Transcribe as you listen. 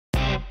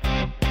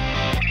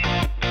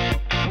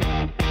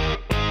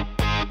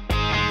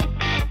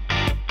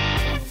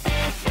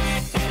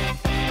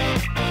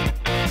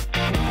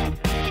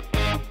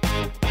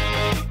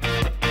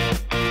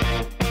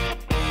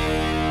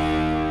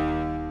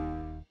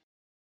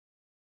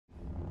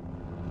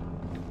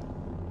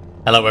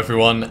Hello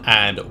everyone,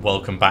 and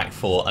welcome back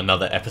for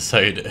another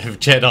episode of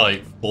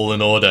Jedi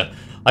Fallen Order.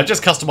 I've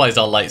just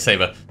customized our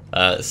lightsaber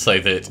so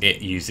that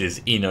it uses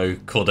Eno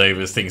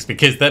Cordova's things,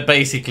 because they're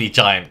basically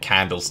giant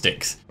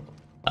candlesticks.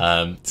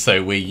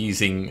 So we're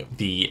using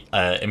the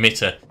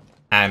emitter,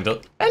 and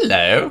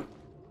hello!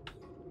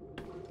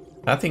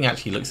 That thing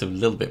actually looks a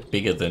little bit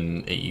bigger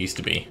than it used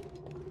to be.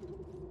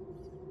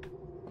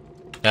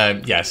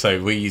 Yeah, so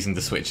we're using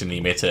the switch and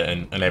the emitter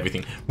and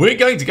everything. We're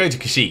going to go to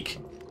Kashyyyk.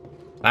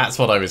 That's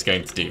what I was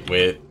going to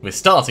do. We're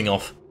starting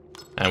off,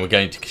 and we're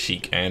going to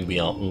Kashyyyk, and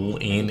we are all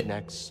in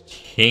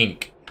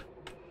kink.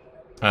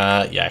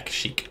 Yeah,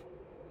 Kashyyyk.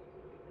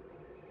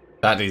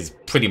 That is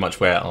pretty much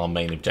where our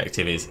main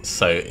objective is,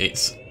 so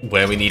it's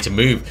where we need to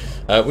move.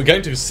 We're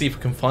going to see if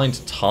we can find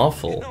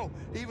Tarful. You know,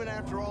 even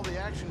after all the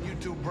action you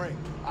two bring,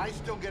 I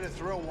still get a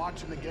thrill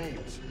watching the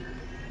games.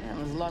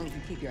 Well, as long as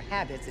you keep your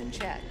habits in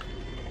check.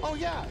 Oh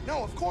yeah,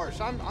 no, of course.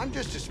 I'm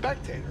just a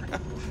spectator.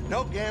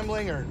 No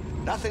gambling or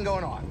nothing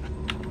going on.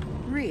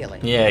 Really?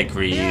 Yeah,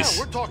 agrees. Yeah,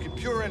 we're talking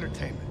pure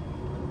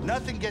entertainment.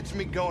 Nothing gets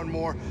me going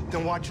more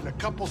than watching a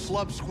couple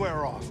slubs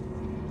square off.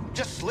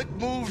 Just slick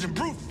moves and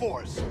brute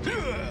force.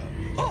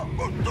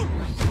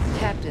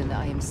 Captain,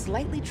 I am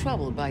slightly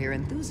troubled by your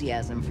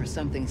enthusiasm for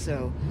something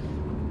so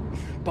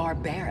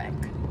barbaric.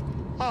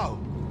 Oh,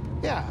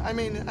 yeah, I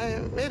mean,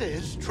 it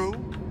is true.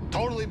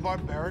 Totally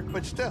barbaric,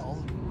 but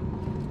still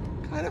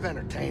kind of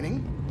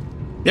entertaining.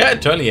 Yeah,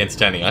 totally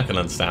entertaining. I can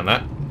understand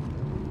that.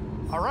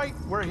 All right,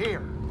 we're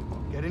here.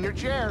 Get in your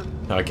chair.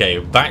 Okay,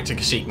 back to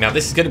Kashyyyk. Now,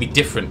 this is going to be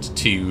different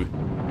to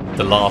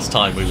the last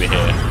time we were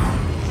here.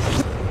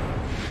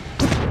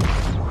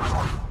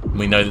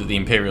 We know that the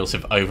Imperials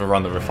have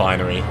overrun the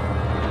refinery.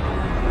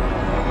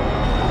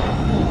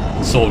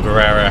 Saw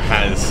Gerrera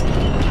has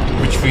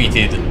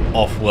retreated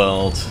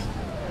off-world.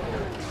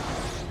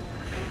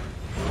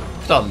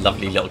 Look at our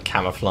lovely little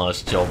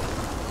camouflage job.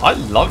 I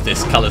love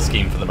this colour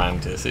scheme for the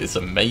Mantis. It's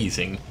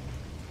amazing.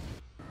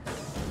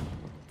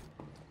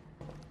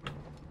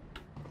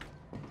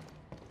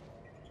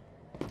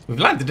 We've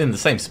landed in the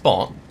same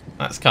spot.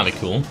 That's kind of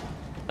cool.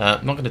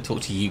 I'm not going to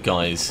talk to you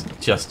guys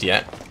just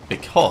yet,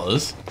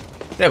 because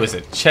there was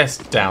a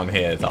chest down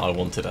here that I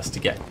wanted us to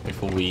get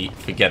before we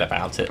forget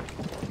about it.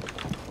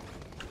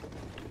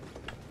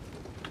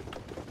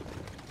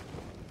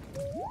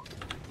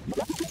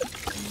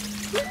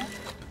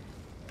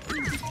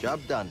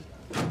 Job done.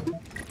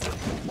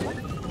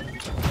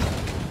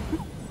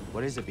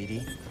 What is it,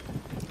 BD?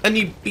 A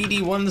new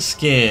BD1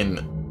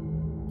 skin.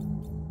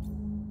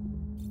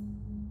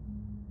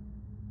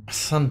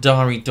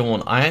 Sundari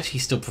Dawn. I actually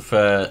still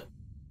prefer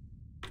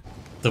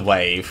the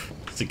wave.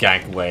 It's a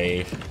gag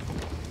wave.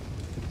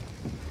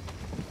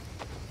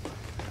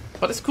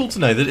 But it's cool to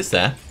know that it's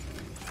there.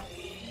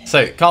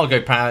 So,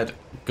 cargo pad,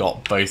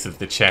 got both of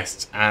the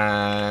chests,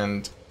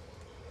 and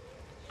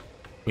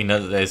we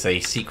know that there's a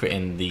secret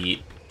in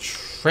the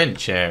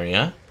trench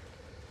area,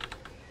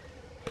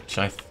 which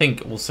I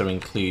think also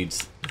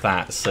includes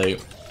that, so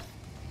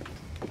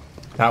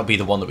that would be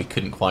the one that we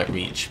couldn't quite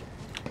reach.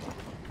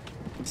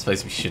 I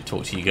suppose we should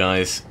talk to you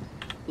guys.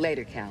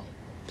 Later, Cal.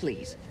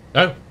 Please.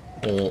 Oh,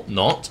 or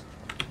not.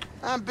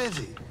 I'm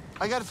busy.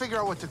 I gotta figure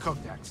out what to cook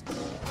next.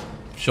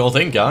 Sure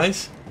thing,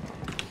 guys.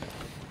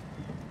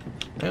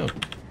 Oh.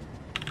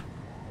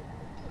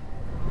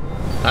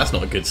 That's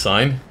not a good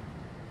sign.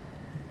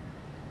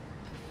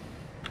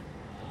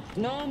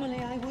 Normally,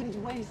 I wouldn't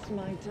waste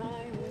my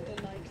time with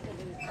the likes of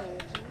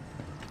insurgents.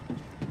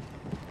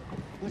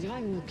 But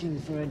I'm looking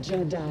for a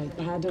Jedi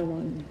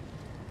Padawan.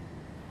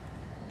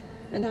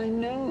 And I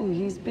know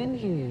he's been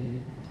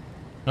here.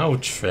 Oh,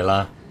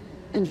 Trilla.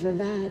 And for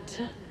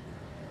that,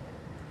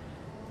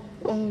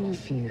 all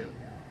of you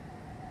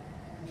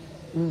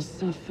will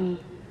suffer.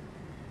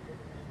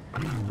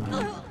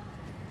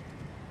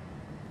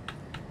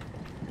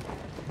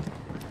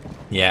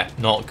 Yeah,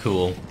 not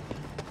cool.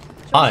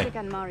 Hi. Kashyyyk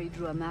and Mari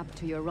drew a map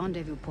to your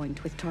rendezvous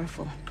point with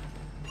Tarful.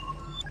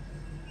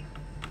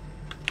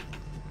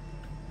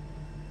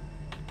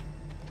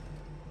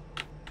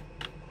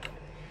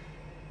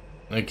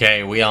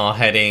 Okay, we are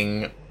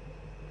heading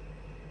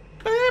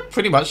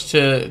pretty much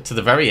to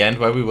the very end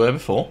where we were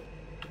before.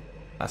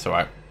 That's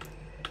alright.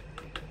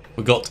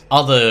 We've got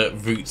other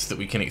routes that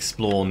we can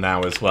explore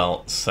now as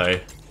well,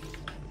 so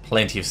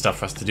plenty of stuff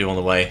for us to do on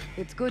the way.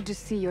 It's good to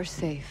see you're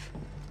safe.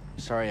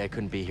 Sorry I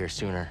couldn't be here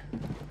sooner,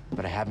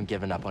 but I haven't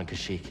given up on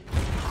Kashyyyk.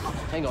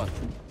 Hang on.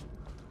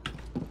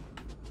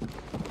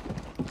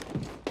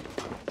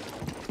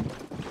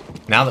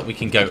 Now that we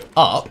can go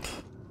up,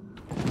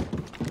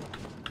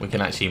 we can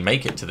actually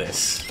make it to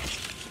this.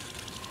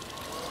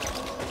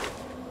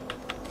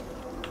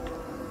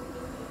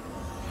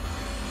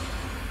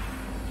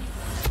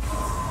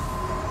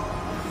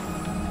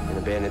 An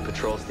abandoned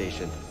patrol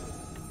station.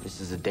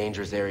 This is a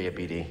dangerous area,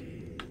 BD.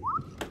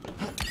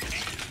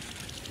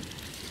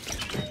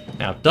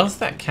 Now, does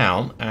that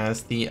count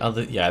as the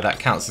other... Yeah, that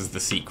counts as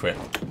the secret.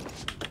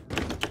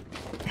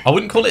 I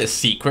wouldn't call it a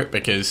secret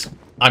because,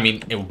 I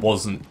mean, it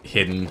wasn't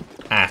hidden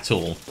at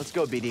all. Let's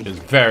go, BD. It was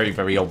very,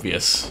 very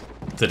obvious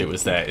that it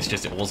was there. It's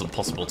just it wasn't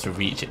possible to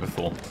reach it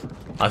before.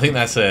 I think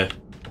that's a...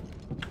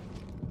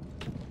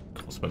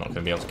 Of course, we're not going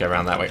to be able to go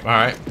around that way.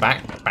 Alright,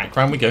 back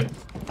round we go.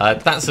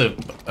 That's a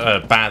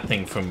bad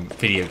thing from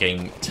video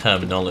game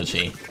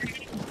terminology.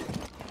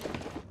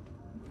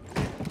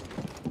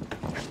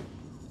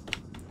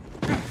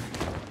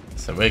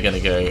 So we're going to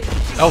go...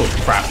 Oh,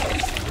 crap.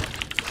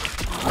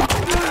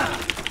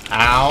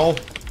 Ow.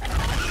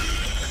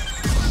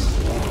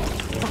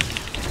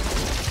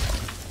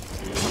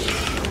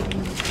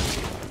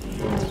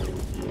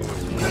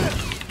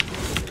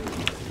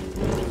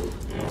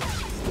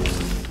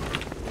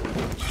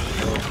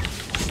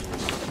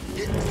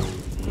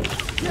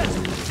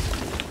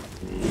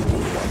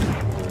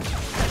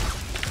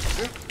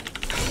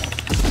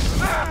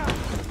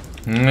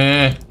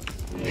 Meh.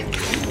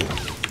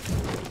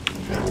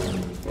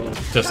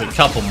 Just a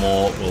couple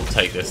more, we'll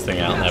take this thing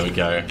out. There we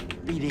go.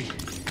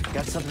 BD,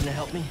 got something to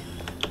help me?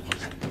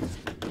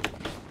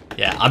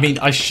 Yeah, I mean,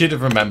 I should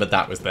have remembered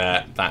that was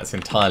there. That's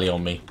entirely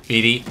on me.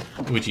 BD,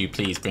 would you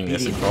please bring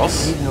this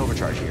across? I need an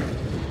overcharge here.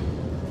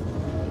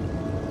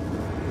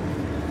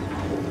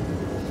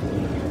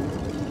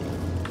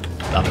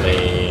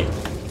 Lovely.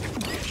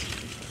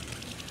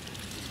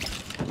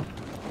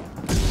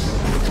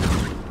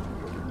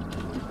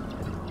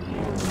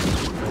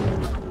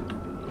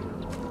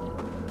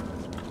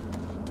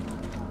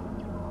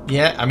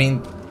 Yeah, I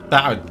mean,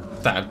 that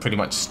would pretty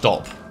much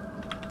stop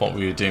what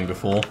we were doing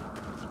before.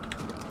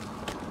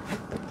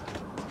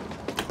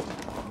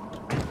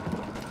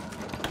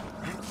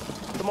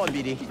 Come on,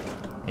 BD.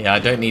 Yeah, I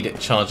don't need it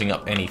charging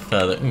up any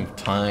further. Ooh,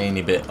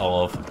 tiny bit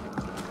of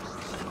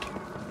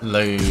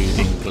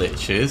loading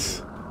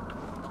glitches.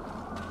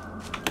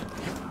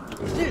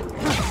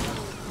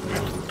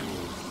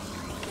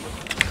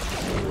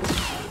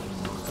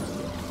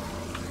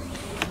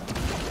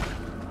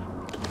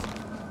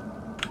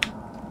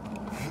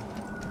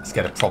 Let's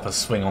get a proper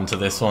swing onto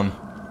this one.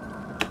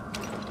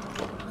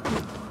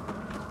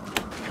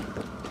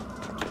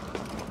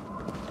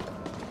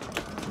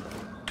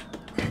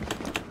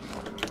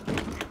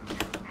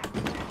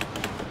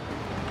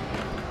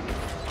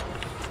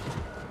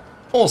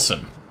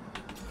 Awesome.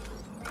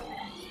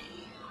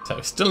 So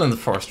we're still in the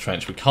forest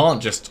trench. We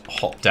can't just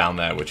hop down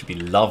there, which would be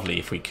lovely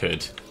if we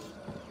could.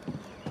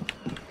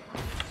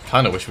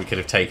 Kind of wish we could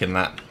have taken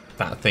that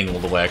thing all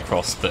the way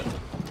across, but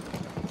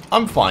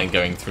I'm fine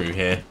going through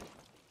here.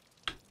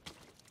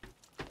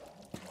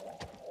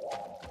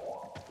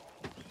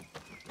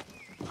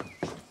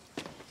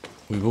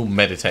 We will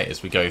meditate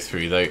as we go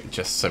through, though,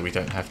 just so we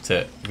don't have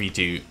to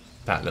redo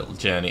that little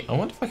journey. I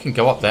wonder if I can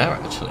go up there,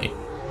 actually.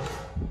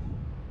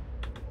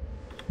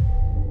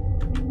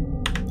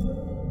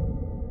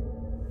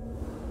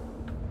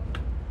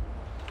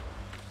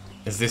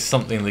 Is this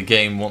something the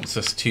game wants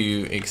us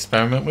to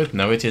experiment with?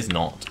 No, it is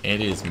not.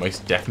 It is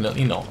most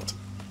definitely not.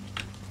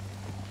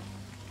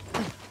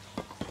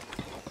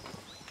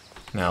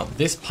 Now,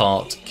 this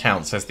part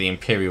counts as the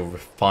Imperial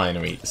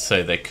Refinery,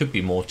 so there could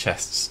be more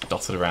chests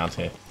dotted around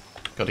here.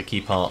 Got to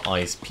keep our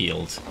eyes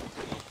peeled.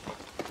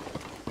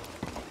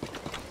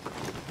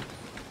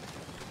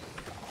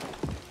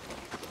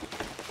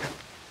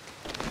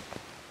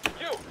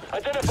 You,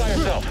 identify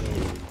yourself.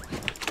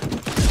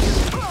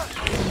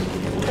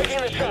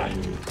 Taking the shot.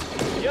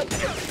 Yep.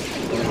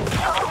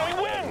 Can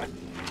we win?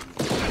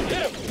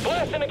 Hit him.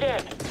 Blasting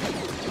again.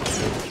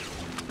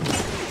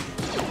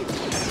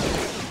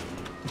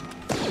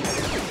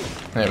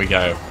 There we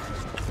go.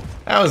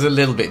 That was a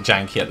little bit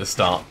janky at the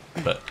start,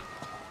 but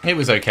it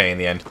was okay in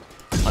the end.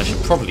 I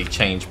should probably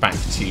change back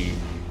to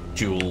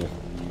dual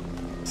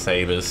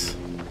sabers.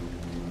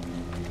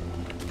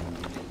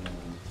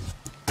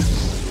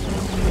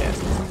 Yeah.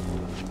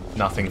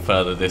 Nothing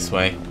further this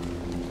way.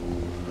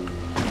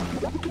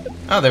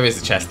 Oh, there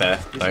is a chest there.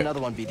 There's another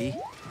one, BD.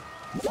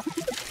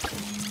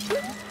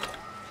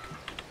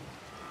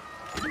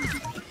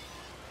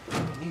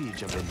 I knew you'd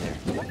jump in there.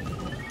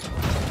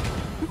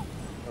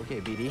 Okay,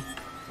 BD.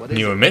 What is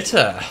New it?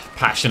 emitter,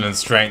 passion and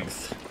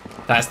strength.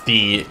 That's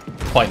the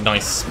quite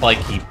nice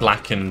spiky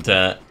black and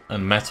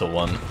metal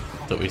one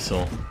that we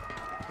saw.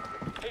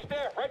 He's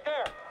there, right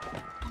there.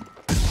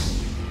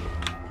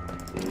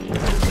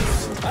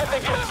 I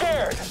think you're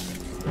scared.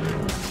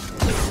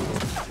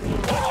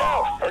 Watch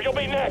out, or you'll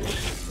be next.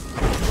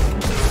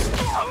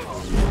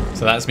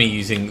 So that's me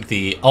using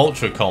the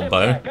ultra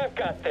combo. I've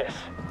got this.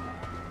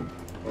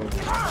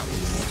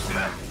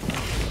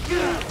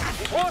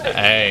 He's wounded.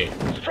 Hey.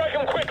 Strike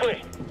him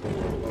quickly.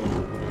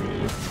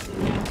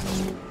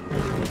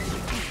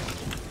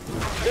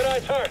 Good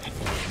eye's hurt.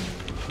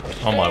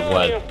 Oh my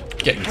word.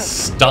 Getting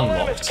stun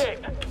locked.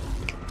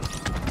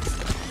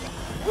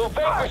 We'll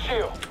vanquish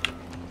you.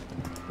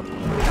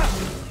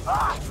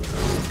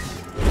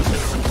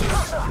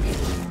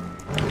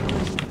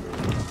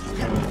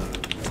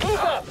 Move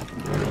up.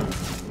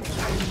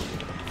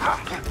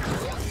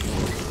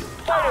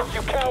 Fight us,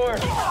 you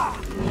coward.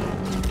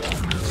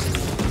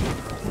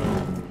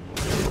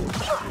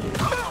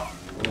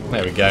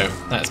 There we go.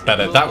 That's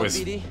better. That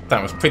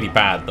was pretty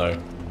bad though.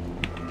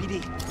 BD,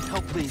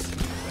 help please.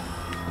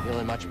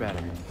 Feeling much better.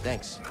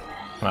 Thanks.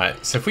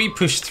 Right, so if we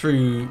push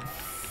through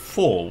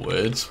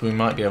forwards, we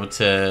might be able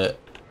to...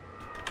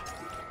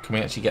 Can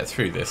we actually get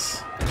through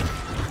this?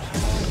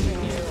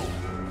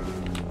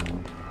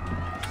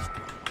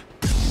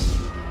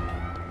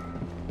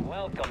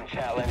 Welcome,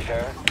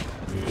 Challenger.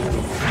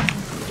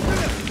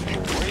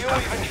 Were you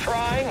even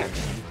trying?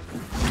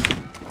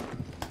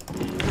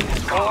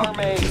 Score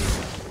me.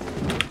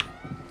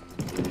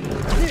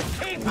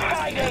 Keep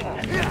fighting.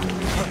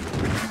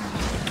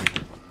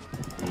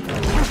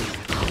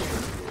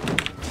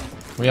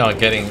 We are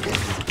getting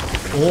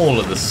all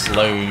of the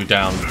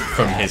slowdown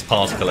from his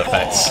particle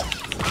effects.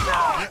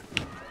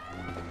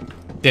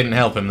 Didn't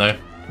help him though.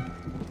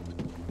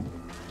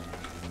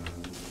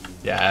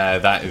 Yeah,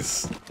 that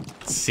is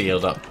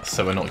sealed up,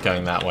 so we're not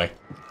going that way.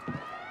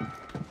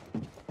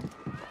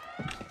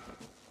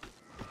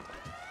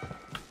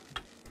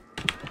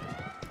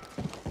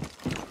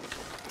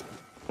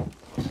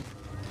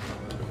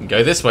 We can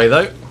go this way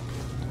though.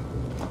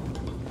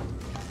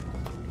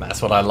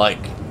 That's what I like.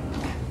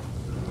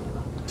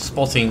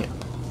 Spotting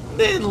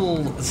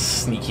little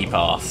sneaky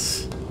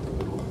paths.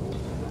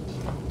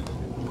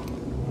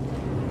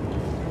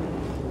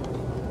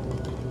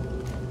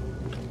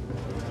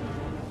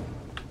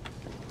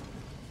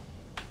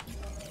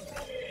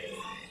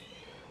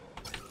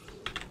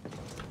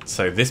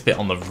 So this bit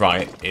on the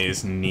right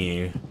is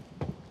new.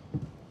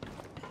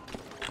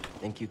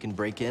 Think you can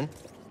break in?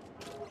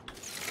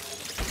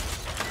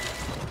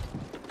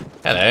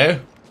 Hello.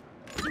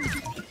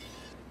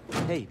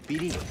 Hey,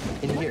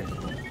 BD, in here.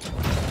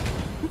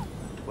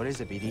 What is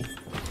it, BD?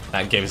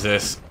 That gives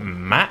us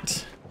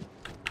Matt.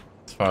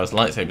 As far as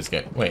lightsabers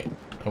go. Wait,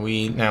 are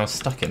we now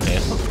stuck in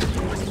here?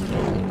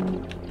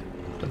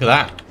 Look at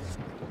that.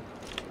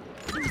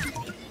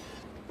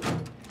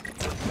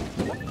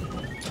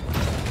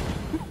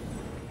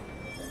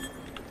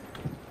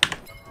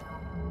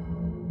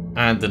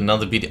 And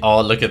another BD.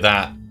 Oh, look at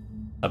that.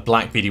 A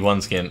black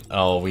BD1 skin.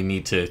 Oh, we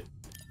need to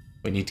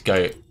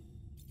go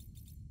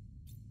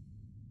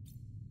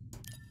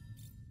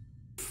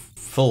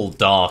full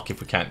dark if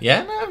we can.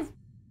 Yeah, no.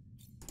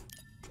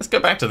 Let's go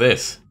back to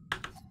this.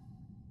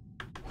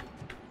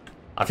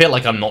 I feel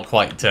like I'm not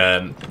quite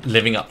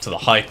living up to the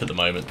hype at the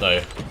moment,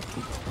 though.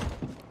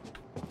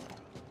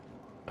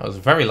 I was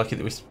very lucky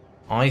that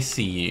I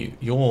see you.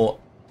 You're...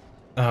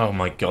 Oh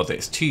my god,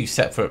 it's 2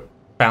 separate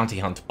bounty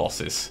hunter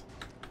bosses.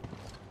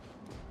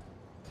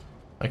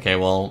 Okay,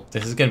 well,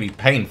 this is going to be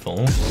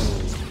painful.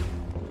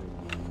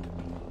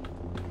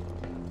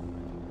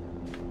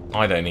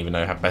 I don't even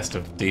know how best to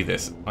do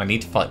this. I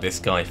need to fight this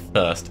guy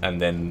first, and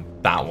then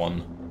that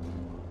one.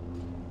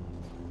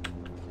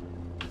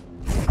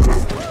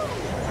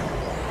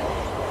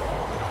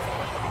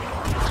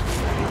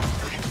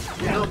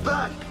 Not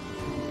bad.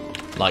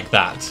 Like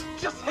that.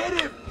 Just hit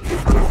him.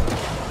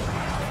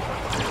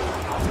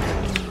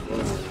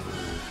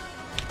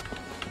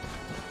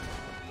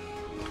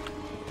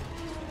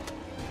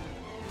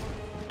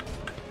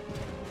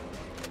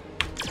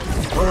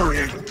 Hurry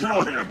and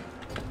kill him!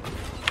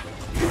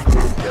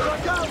 Here I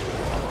go.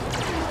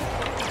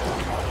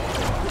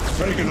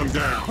 Taking him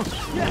down!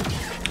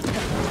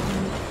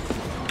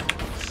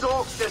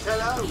 Sork says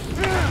hello.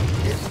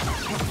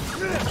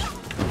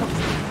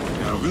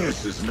 Now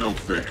this is no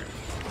fair.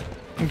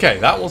 Okay,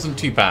 that wasn't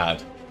too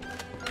bad.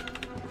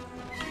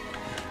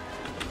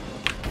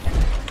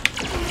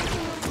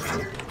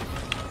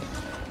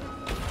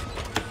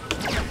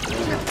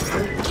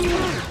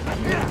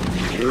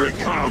 Here it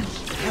comes!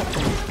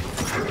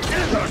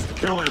 Just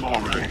kill him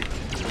already!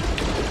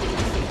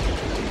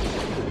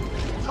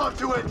 Time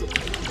to end it.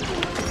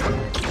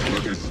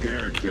 Looking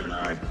scared,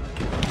 Jedi.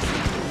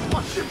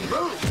 Watch him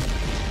move.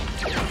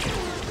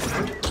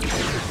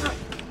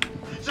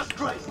 Just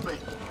grace me.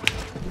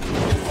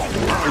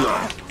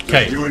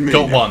 Okay, You and me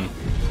got now. one.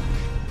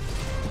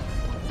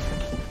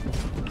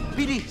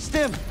 BD,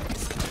 stim!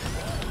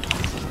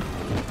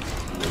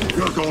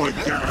 You're going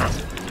down!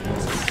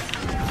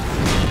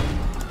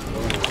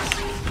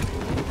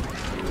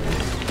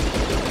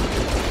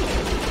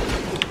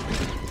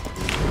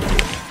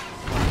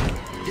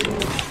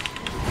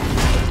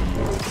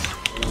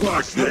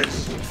 Watch this!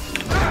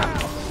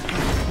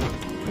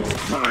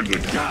 Time to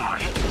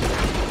die!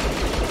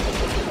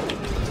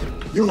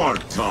 You are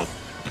tough!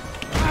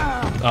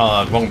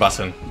 Ah, wrong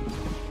button.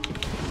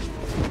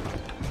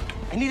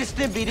 I need a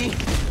stim, BD.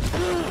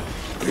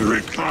 Here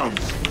it comes!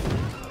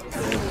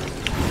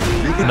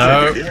 You can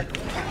No. take it here.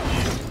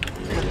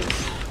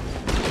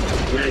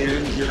 Get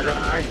in,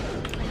 Jedi!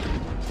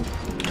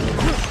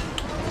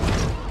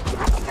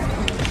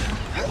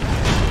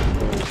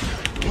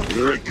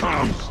 Here it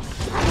comes!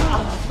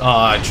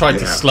 Ah, I tried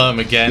to Yeah. slow him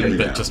again, Yeah.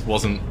 but just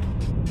wasn't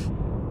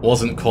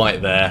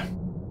quite there.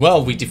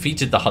 Well, we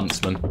defeated the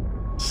huntsman,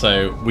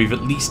 so we've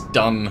at least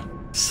done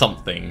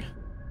something.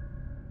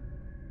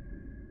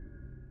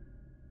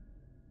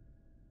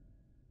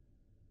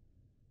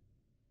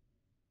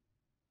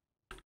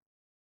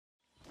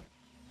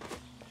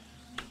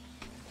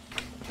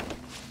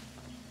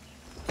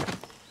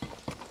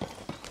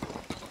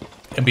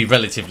 it'd be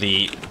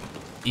relatively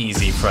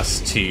easy for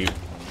us to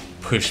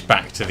push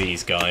back to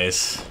these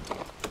guys.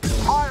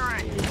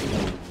 Firing!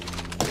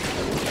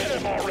 Hit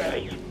him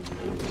already!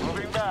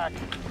 Moving back.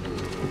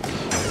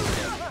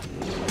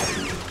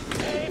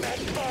 Aim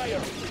and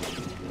fire!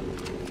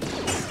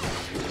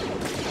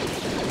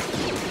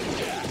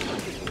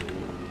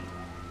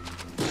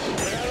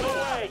 Get out of the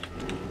way!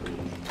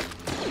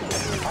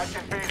 I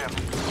can beat him.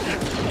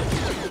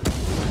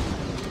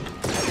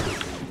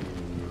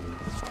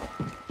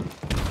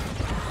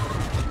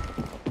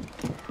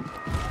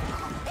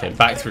 Okay,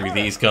 back through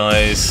these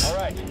guys. All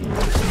right.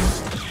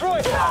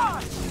 Destroy him!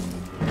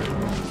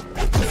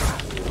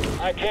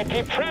 I can't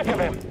keep track of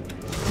him.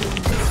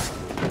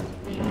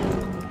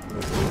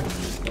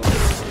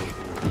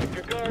 Keep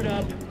your guard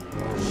up.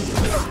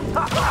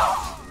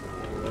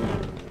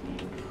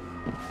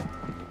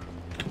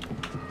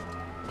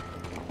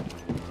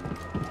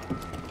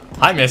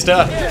 Hi, mister.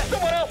 Yeah,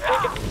 someone else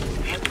take it.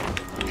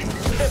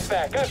 Sit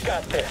back, I've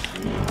got this.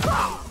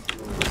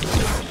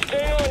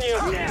 Stay on you.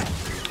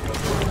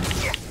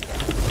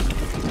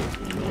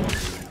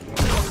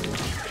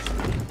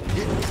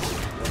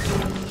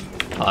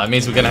 Oh, that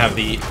means we're going to have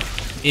the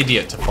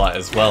idiot to fight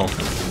as well.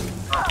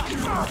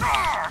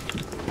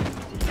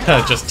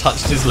 Just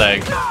touched his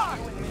leg.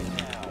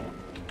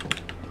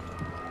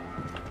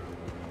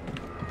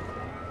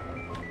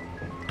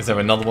 Is there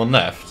another one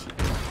left?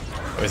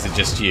 Or is it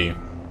just you?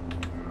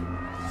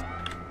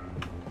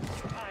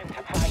 Time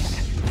to fight.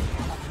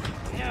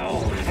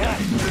 No.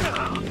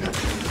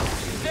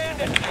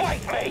 Stand and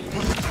fight me.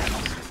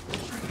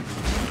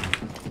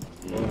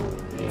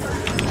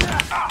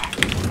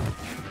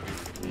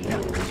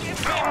 Give me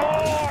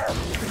more.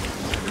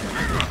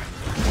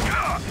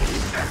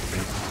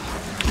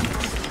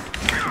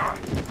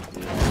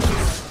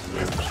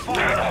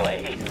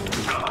 Finally.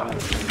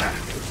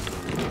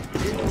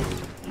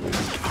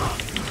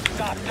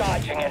 Stop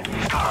dodging it.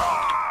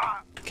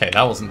 Okay,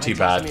 that wasn't too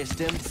bad. Nice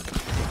job.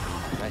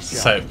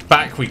 So,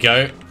 back we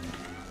go.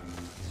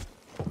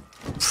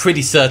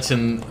 Pretty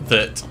certain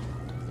that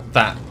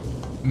that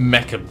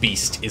mecha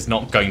beast is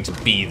not going to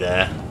be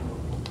there.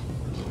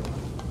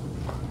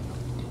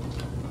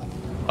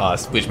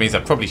 Which means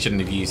I probably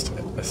shouldn't have used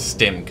a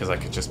stim, because I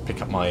could just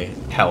pick up my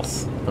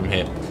health from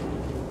here.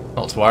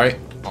 Not to worry.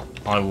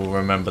 I will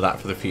remember that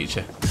for the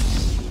future.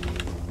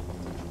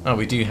 Oh,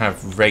 we do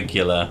have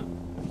regular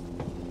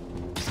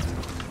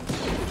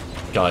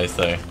guys,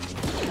 though.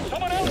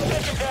 Someone else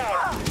take him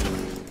down.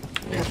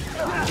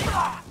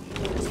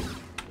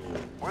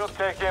 We'll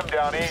take him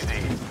down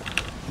easy.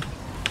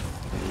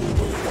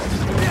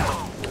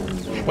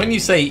 When you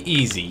say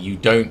easy, you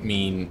don't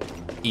mean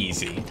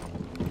easy.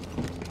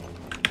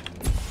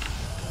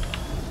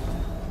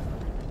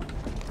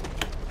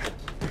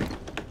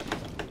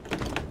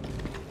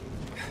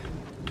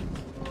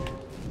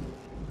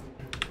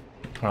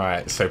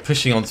 Alright, so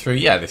pushing on through,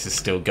 yeah, this is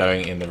still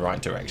going in the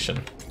right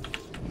direction.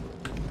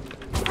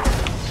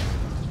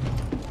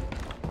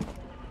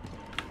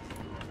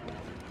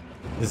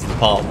 This is the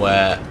part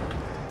where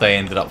they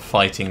ended up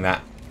fighting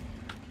that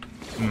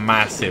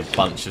massive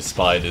bunch of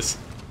spiders.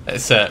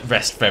 Let's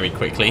rest very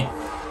quickly.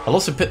 I'll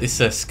also put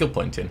this skill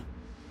point in.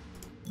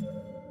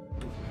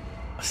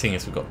 Seeing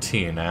as we've got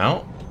 2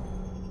 now,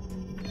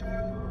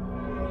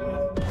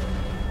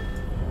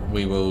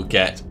 we will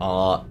get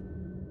our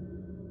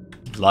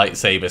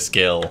lightsaber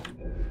skill.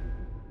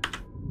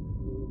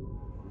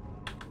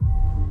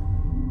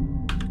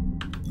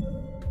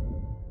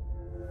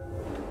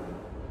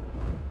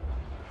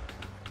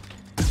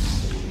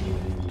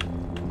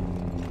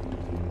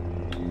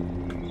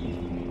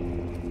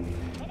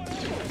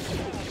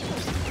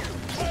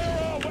 Fire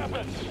all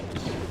weapons.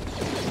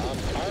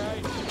 All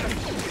right.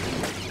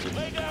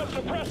 Lay down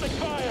suppressing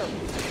fire.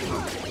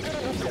 Good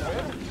enough to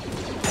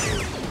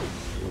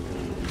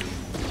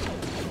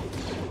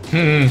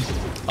win.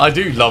 I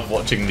do love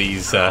watching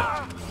these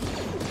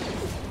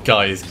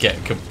guys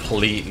get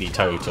completely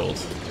totaled.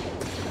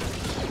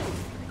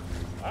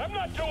 I'm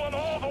not doing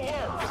all the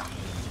work.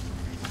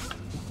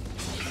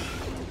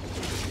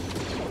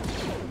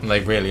 And they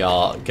really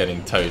are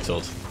getting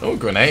totaled. Oh,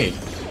 grenade.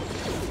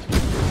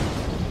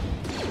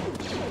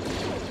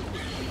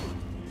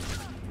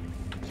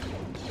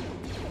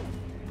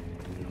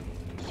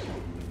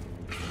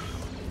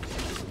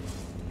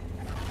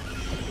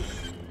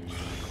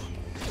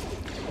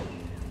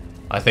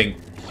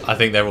 I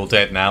think they're all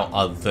dead now,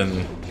 other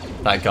than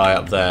that guy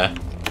up there.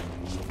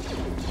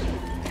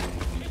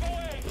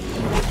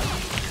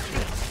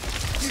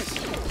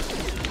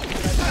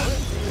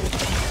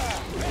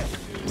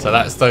 So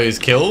that's those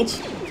killed.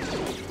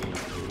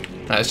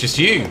 That's just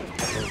you.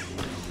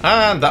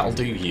 And that'll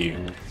do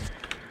you.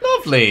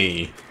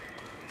 Lovely.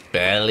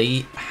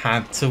 Barely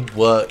had to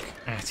work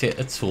at it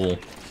at all.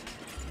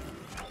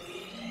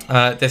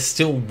 There's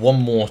still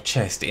one more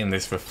chest in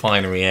this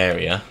refinery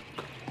area.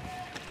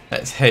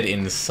 Let's head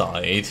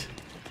inside.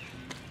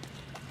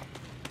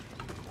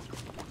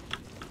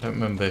 I don't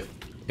remember if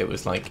it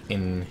was like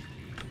in...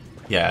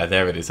 Yeah,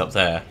 there it is up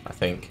there, I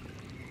think.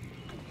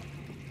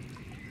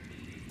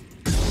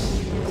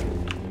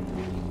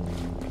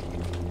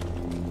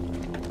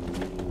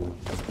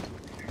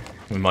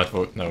 We might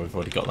have... No, we've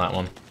already got that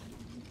one.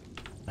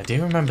 I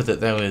do remember that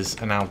there was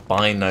an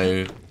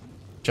albino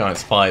giant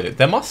spider.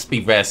 There must be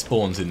rare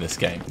spawns in this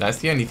game. That's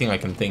the only thing I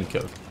can think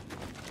of.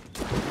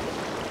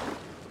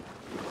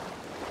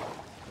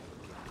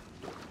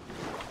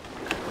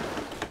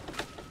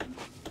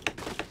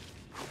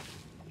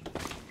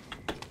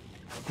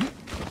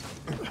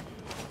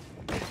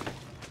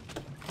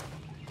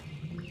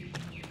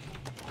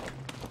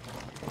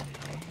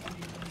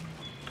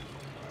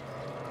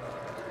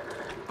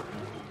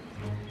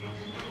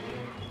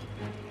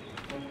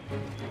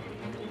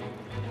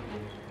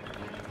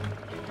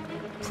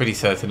 Pretty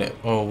certain it...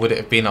 Or would it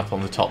have been up on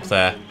the top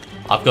there?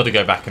 I've got to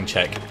go back and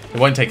check. It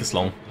won't take us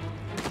long.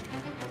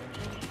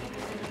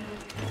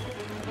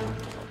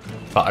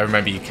 But I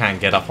remember you can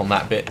get up on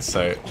that bit,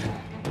 so...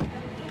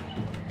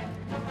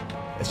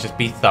 Let's just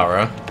be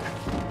thorough.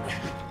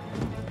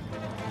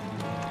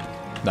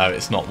 No,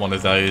 it's not one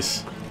of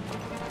those.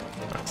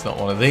 It's not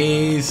one of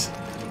these.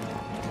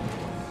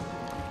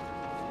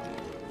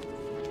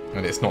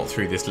 And it's not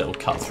through this little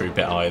cut-through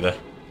bit either.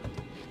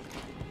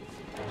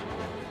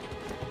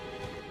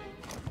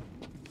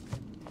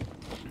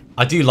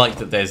 I do like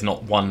that there's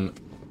not one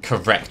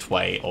correct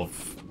way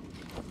of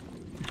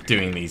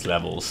doing these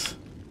levels.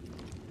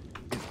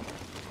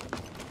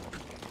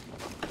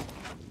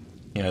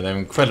 You know, they're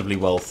incredibly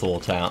well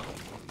thought out.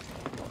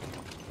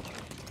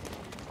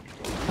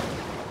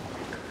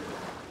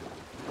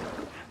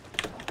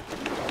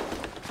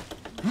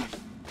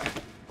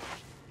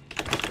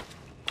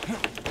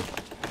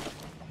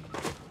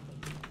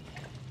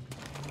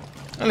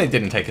 And it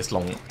didn't take us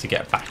long to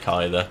get back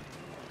either.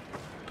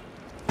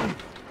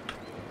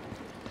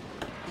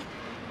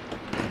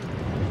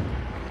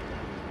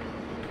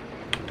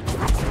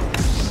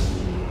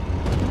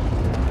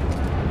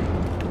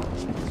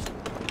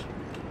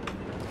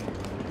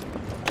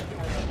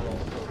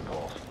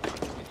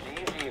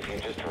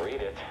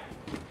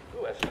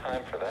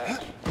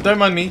 Don't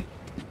mind me.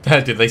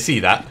 Did they see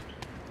that?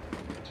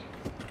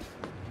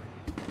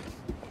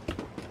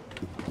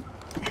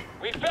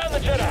 We found the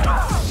Jedi!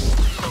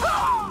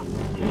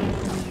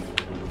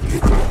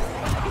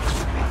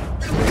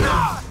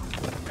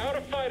 Out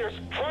of fighters,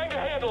 trying to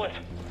handle it.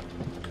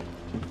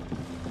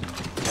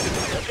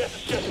 I guess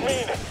it's just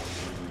me.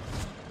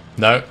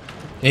 No,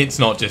 it's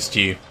not just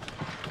you.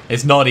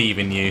 It's not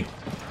even you.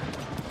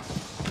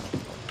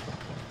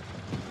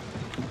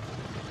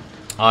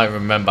 I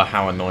remember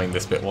how annoying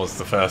this bit was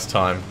the first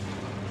time.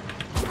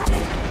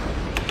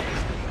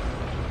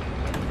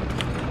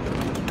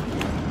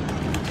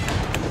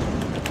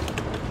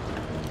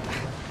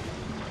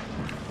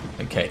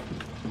 Okay,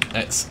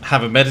 let's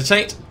have a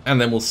meditate,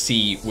 and then we'll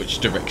see which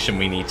direction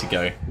we need to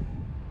go.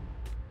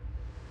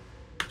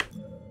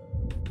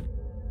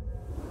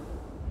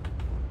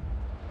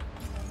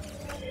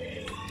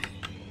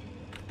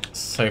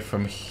 So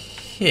from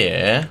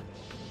here,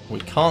 we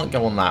can't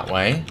go on that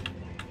way.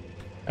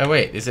 Oh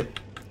wait, is it...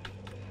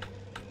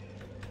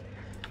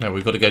 No,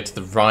 we've got to go to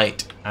the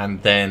right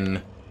and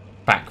then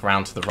back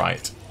round to the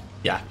right.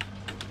 Yeah.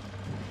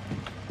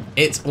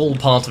 It's all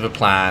part of a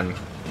plan.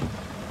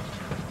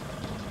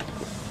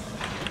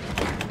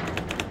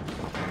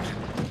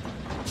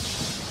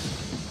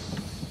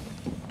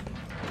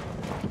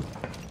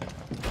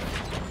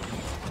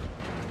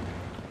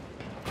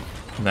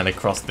 And then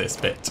across this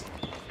bit.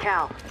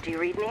 Cal, do you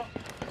read me?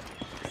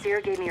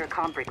 Sierra gave me your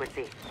comm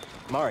frequency.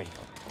 Mari,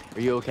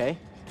 are you okay?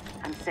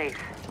 I'm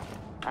safe,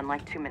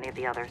 unlike too many of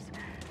the others.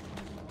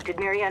 Did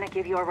Mariana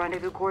give you our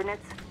rendezvous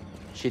coordinates?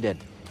 She did.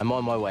 I'm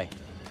on my way.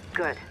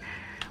 Good.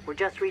 We're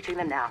just reaching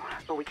them now,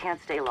 but we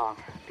can't stay long.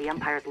 The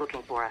Empire's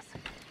looking for us.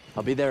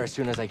 I'll be there as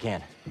soon as I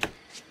can.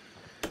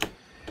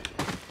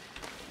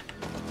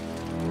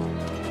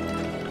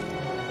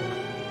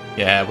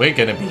 Yeah, we're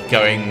going to be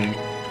going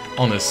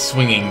on a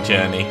swinging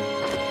journey.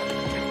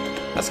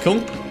 That's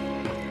cool.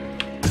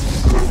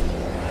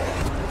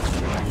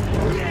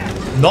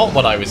 Not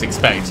what I was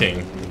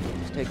expecting.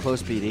 Stay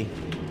close, BD.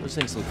 Those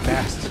things look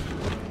fast.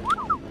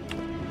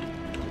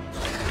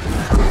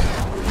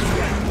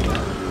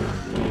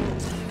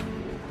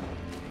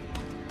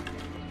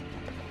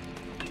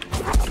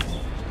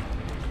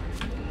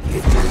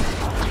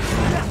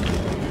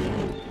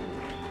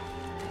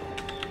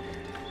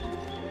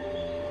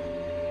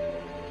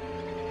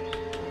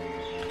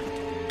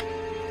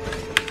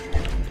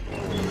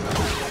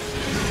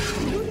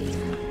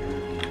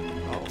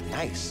 Oh,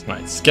 nice.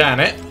 Right, scan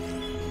it.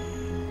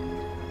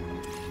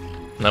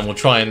 And then we'll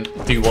try and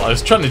do what I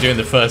was trying to do in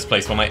the first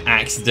place when I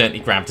accidentally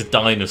grabbed a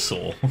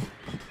dinosaur.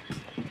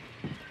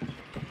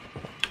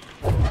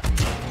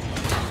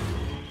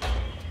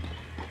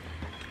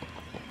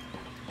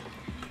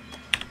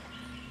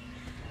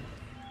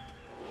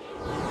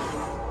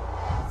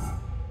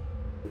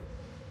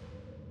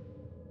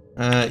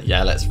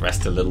 Yeah, let's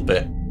rest a little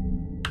bit.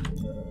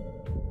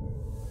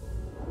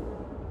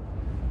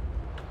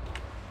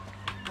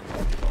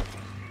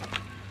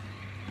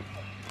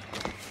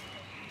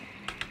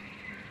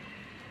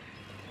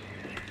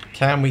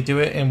 Can we do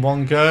it in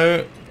one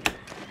go?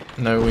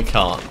 No, we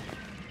can't.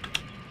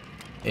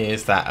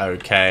 Is that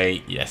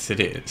okay? Yes, it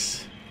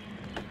is.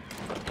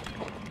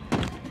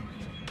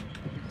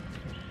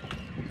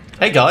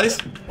 Hey guys!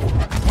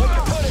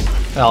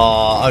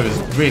 Oh, I was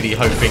really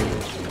hoping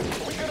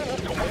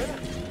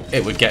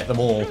it would get them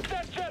all.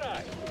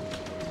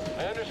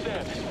 I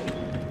understand.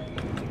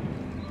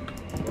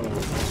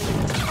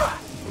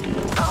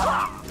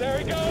 There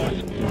he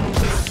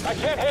goes! I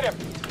can't hit him!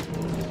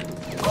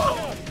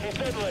 Oh, he's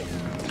deadly.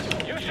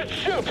 You should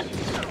shoot!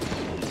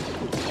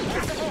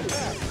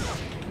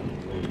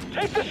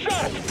 Take the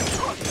shot!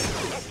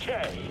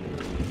 Okay.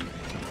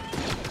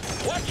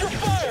 Watch your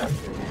fire!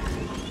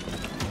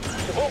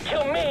 It won't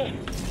kill me!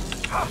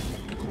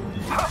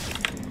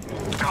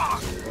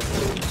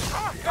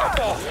 Back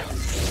off!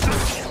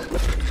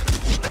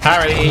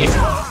 Parry!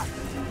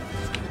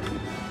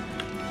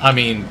 I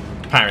mean,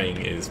 parrying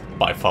is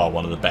by far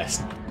one of the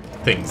best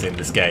things in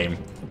this game.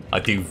 I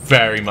do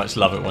very much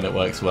love it when it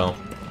works well.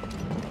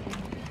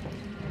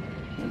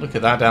 Look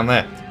at that down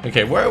there.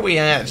 Okay, where are we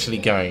actually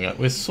going?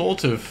 We're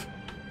sort of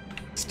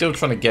still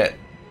trying to get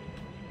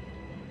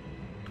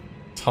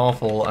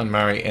Tarful and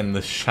Mary in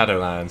the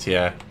Shadowlands,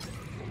 yeah.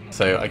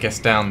 So I guess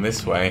down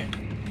this way.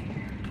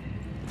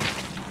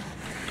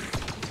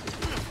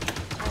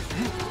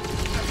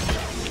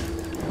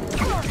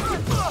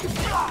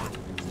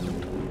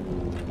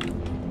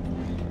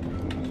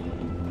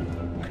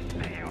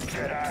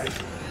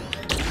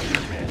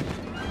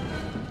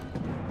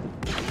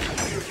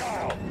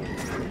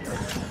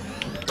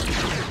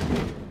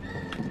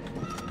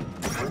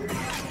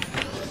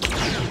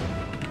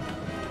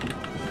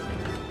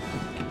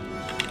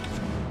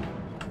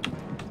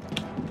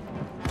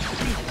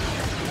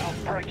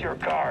 Break your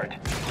guard.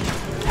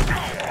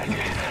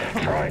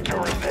 Try to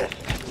resist.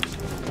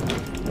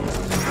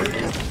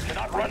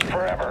 Cannot run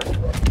forever.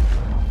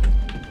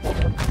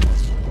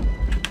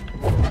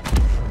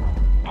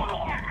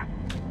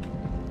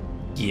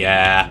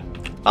 Yeah,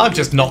 I'm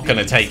just not going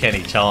to take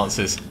any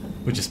chances.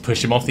 We'll just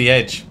push him off the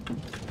edge.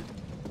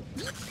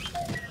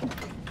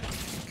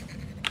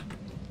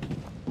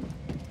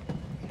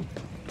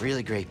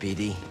 Really great,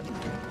 BD.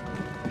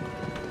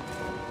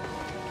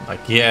 I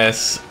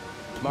guess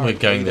Mark, we're are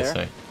going you this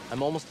there? way.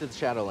 I'm almost to the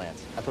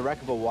Shadowlands, at the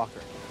wreck of a walker.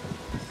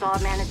 Saw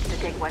managed to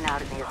take one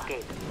out in the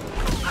escape.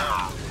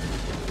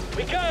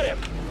 We got him!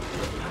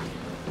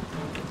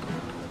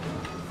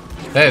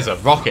 There's a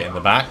rocket in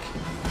the back.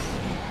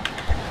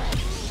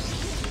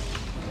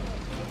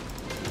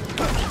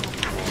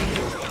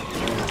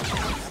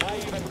 Am I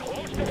even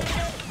close to hitting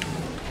him?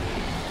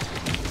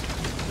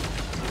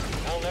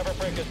 I'll never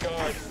break his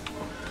guard.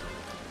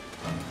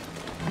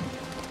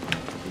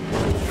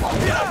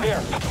 Get up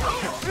here!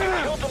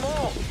 I killed them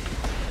all!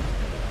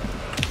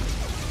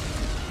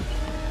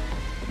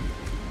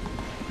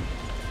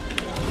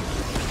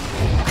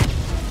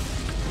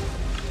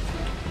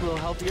 A little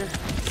help here?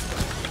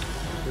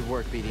 Good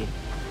work, BD.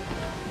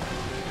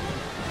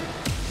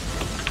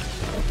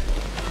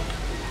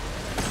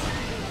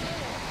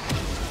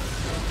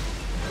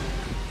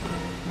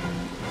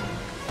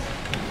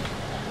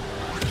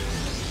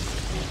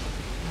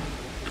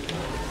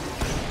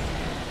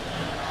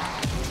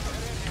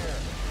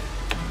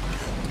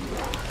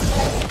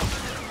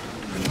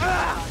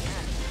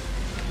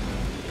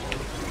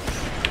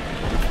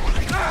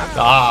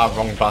 Ah,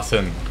 wrong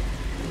button.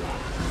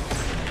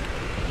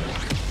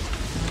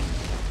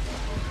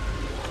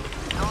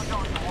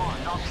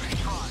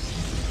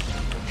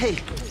 Hey,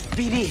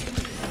 BD!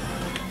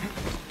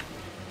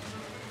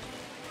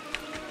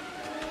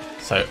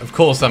 So, of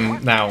course,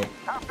 I'm now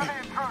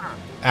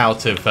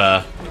out of...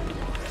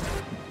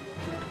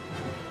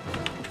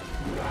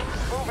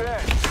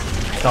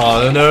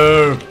 Oh,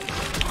 no!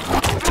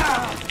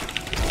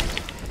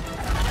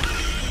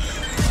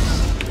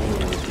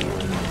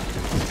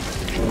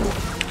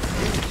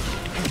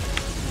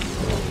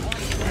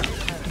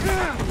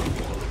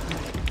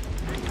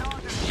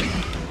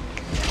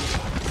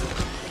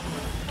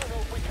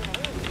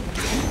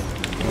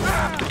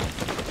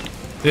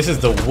 This is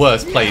the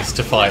worst place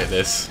to fight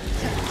this.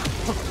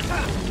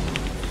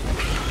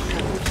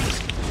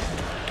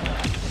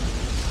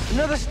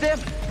 Another step!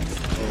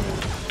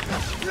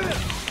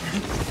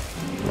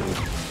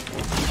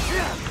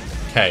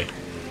 Okay.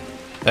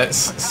 Let's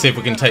see if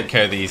we can take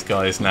care of these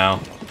guys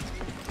now.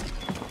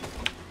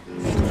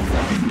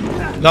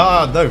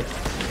 No!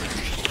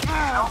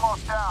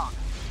 Almost down.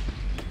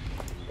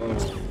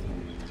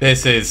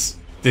 This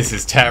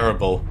is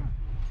terrible.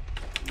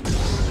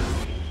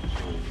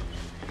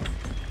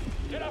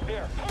 Get up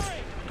here!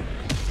 Hurry!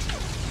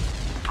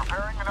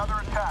 Preparing another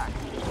attack.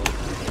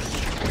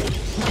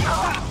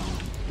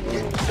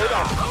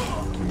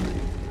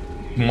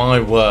 My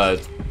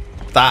word.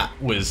 That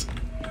was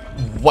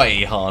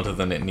way harder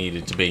than it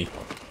needed to be.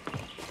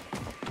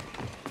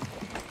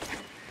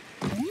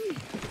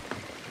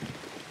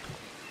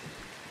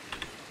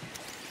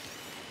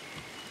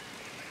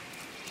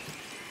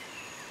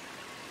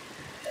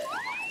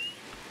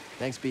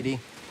 Thanks, BD.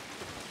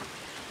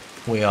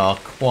 We are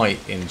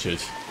quite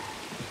injured.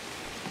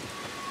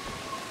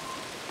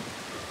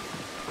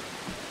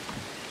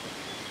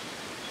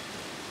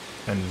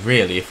 And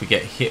really, if we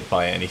get hit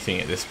by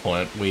anything at this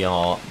point, we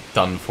are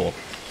done for.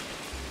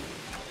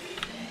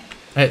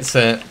 Let's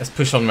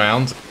push on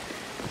round.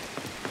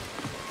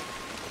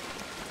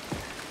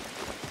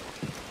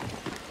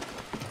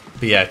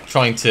 But yeah,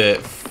 trying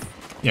to,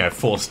 you know,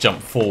 force jump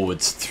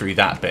forwards through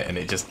that bit, and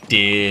it just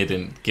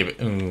didn't give it.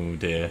 Oh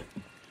dear.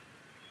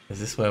 Is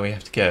this where we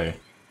have to go?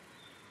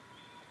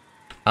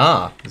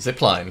 Ah,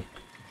 zipline.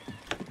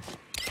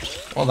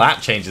 Well,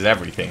 that changes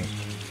everything.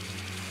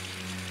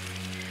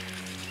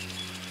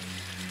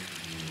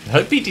 I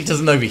hope BT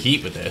doesn't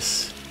overheat with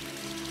this.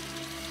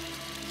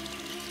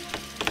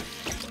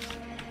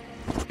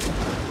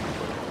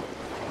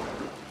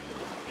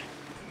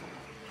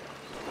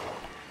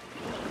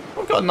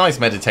 We've got a nice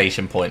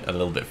meditation point a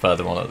little bit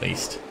further on at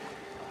least.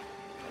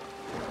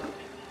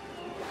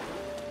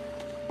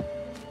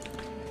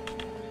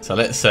 So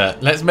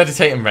let's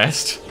meditate and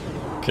rest,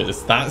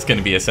 because that's going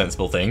to be a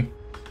sensible thing.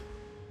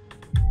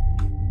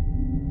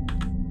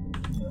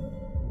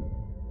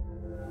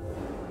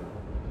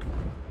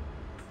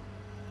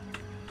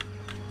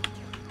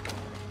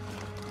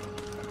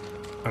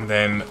 And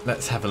then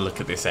let's have a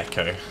look at this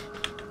echo.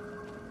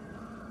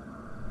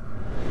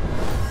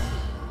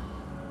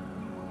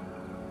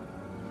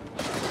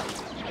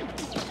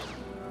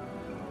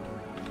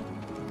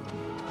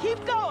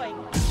 Keep going!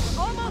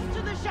 Almost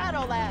to the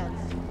Shadowlands!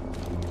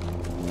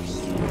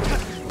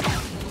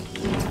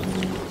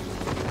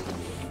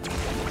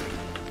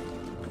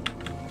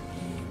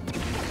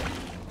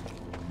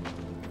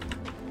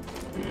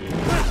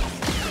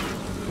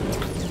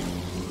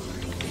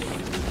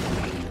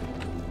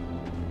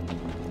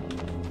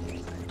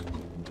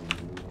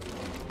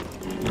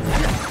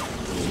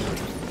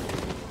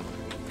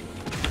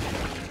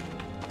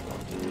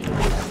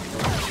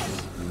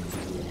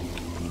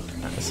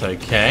 That's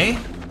okay.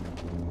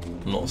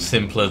 A lot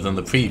simpler than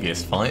the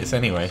previous fights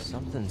anyway.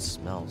 Something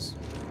smells.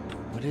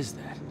 What is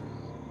that?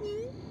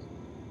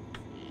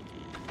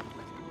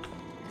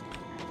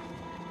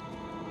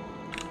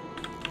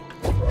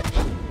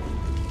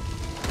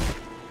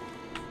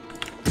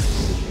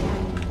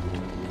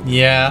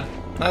 Yeah,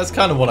 that's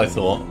kind of what I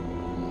thought.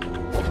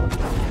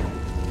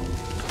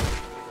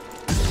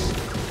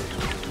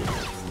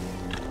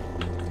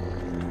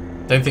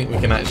 Don't think we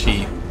can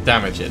actually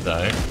damage it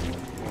though.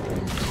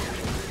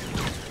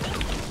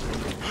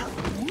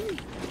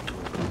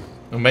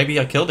 Or maybe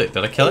I killed it.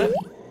 Did I kill it?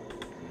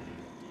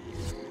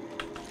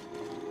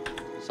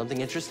 Something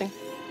interesting?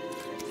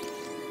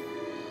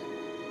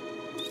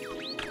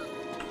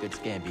 Good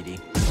scan,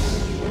 BD.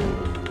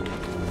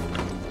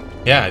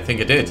 Yeah, I think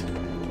it did.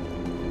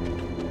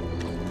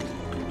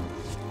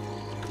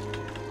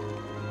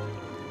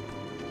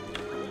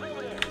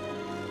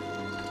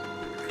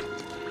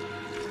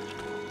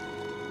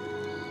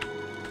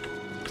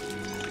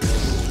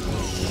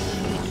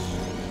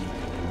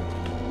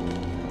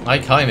 I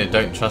kinda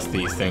don't trust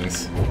these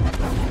things.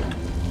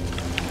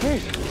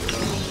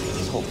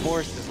 This whole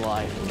forest is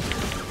live.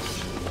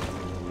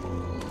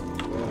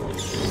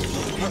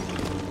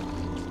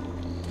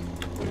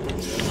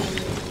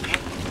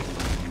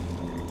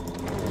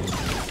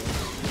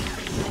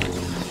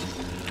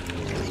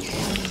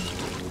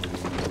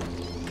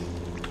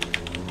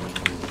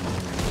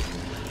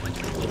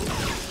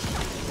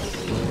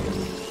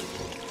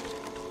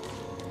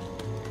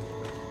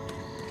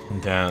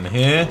 And down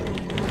here.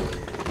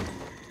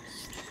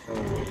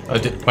 Oh,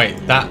 wait,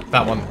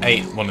 that one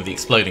ate one of the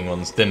exploding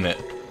ones, didn't it?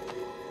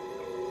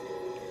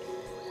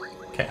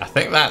 Okay, I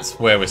think that's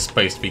where we're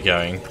supposed to be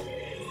going.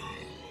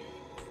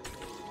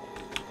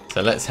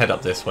 So let's head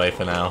up this way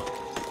for now.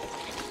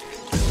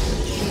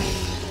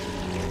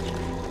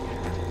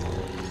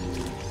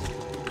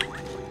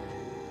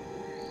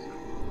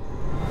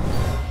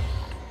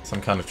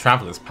 Some kind of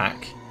traveler's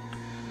pack.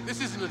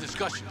 This isn't a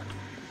discussion.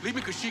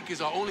 Leaving Kashyyyk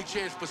is our only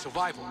chance for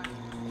survival.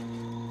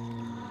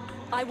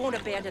 I won't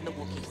abandon the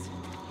Wookiees.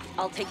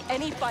 I'll take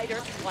any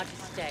fighters who want to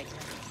stay.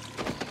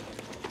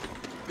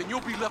 Then you'll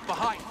be left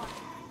behind.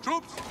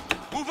 Troops,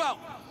 move out!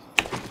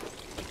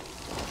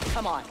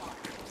 Come on.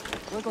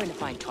 We're going to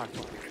find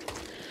Tarful.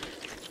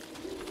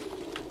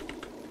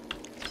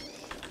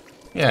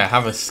 Yeah,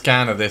 have a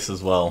scan of this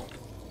as well.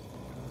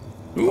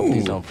 Ooh.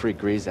 Please don't freak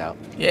Grease out.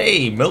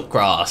 Yay, milk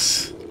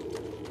grass.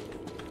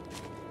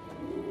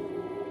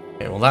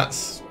 Okay, well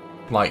that's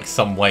like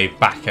some way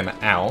back and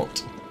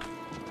out.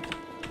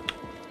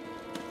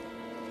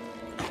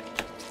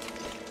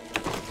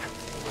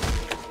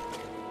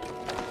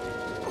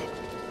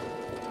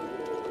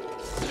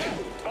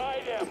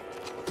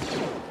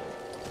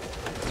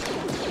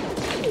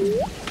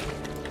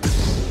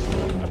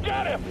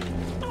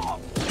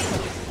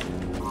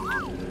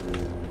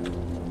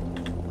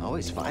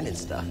 Always finding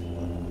stuff.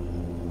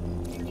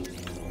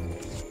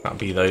 That'll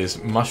be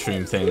those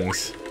mushroom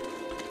things.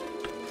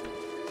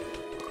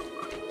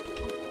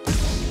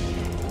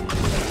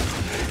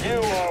 You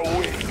are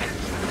weak.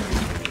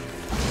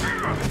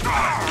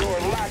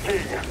 You're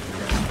lacking.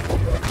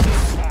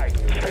 I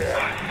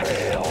can't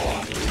fail.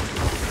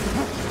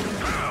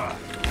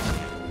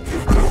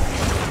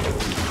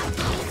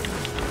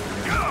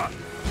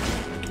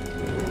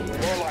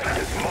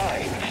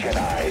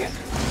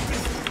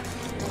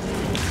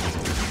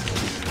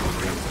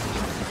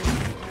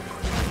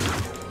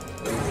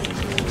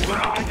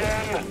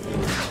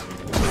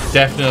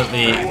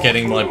 Definitely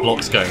getting my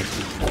blocks going.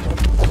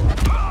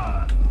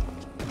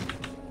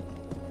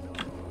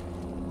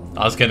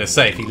 I was going to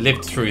say, if he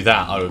lived through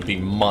that, I would be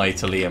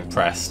mightily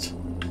impressed.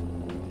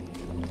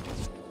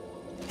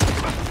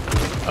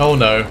 Oh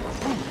no.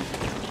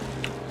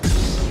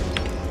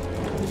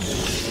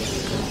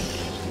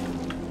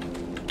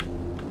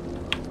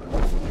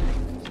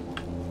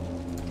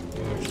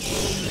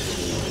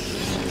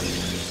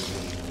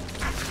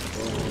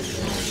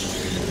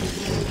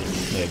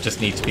 Yeah,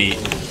 just need to be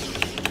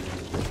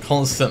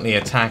constantly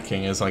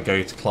attacking as I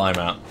go to climb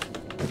out.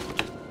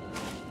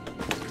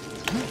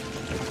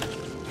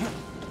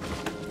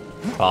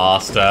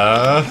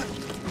 Faster.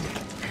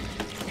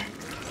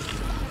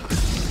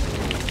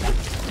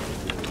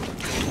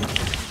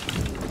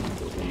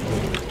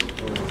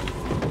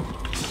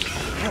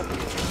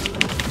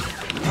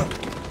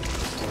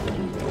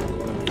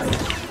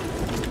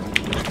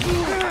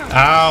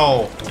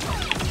 Ow!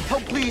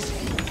 Help, please!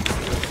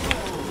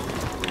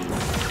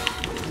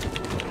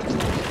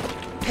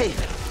 Hey,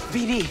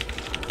 VD!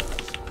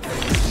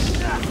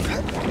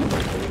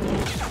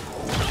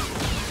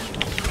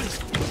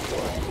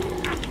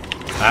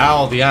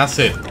 Ow, the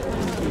acid!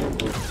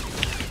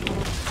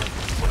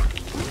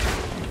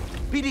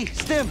 VD,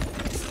 stim!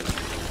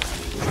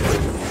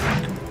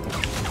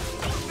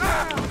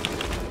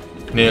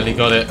 Nearly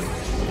got it.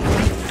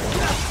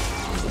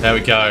 There we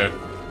go.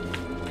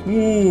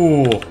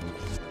 Ooh.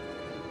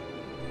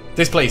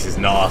 This place is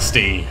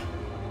nasty.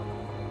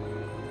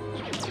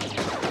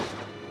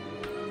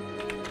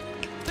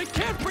 They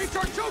can't reach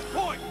our choke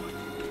point!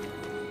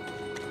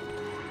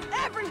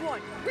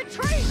 Everyone,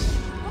 retreat!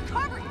 We'll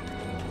cover you!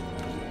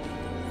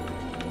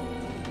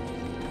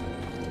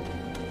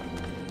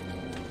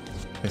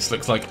 This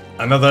looks like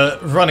another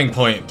running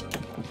point.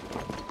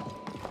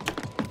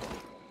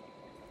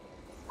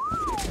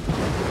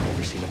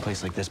 Ever seen a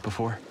place like this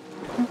before?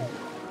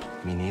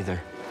 Me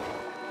neither.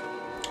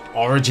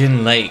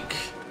 Origin Lake.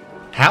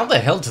 How the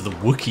hell do the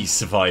Wookiees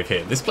survive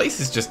here? This place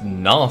is just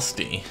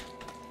nasty.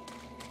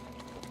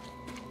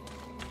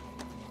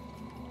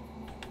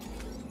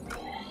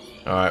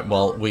 Alright,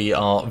 well, we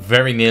are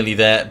very nearly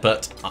there,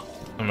 but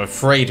I'm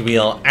afraid we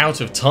are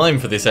out of time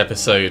for this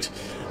episode.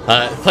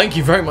 Thank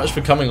you very much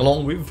for coming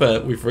along.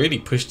 We've really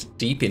pushed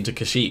deep into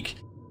Kashyyyk,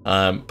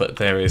 but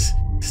there is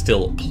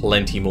still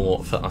plenty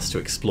more for us to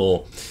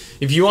explore.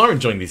 If you are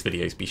enjoying these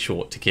videos, be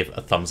sure to give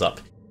a thumbs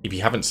up. If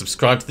you haven't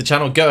subscribed to the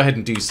channel, go ahead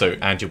and do so,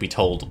 and you'll be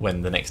told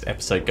when the next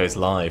episode goes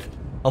live.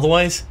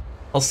 Otherwise,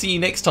 I'll see you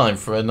next time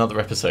for another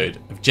episode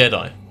of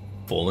Jedi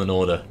Fallen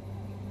Order.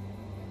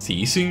 See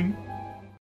you soon.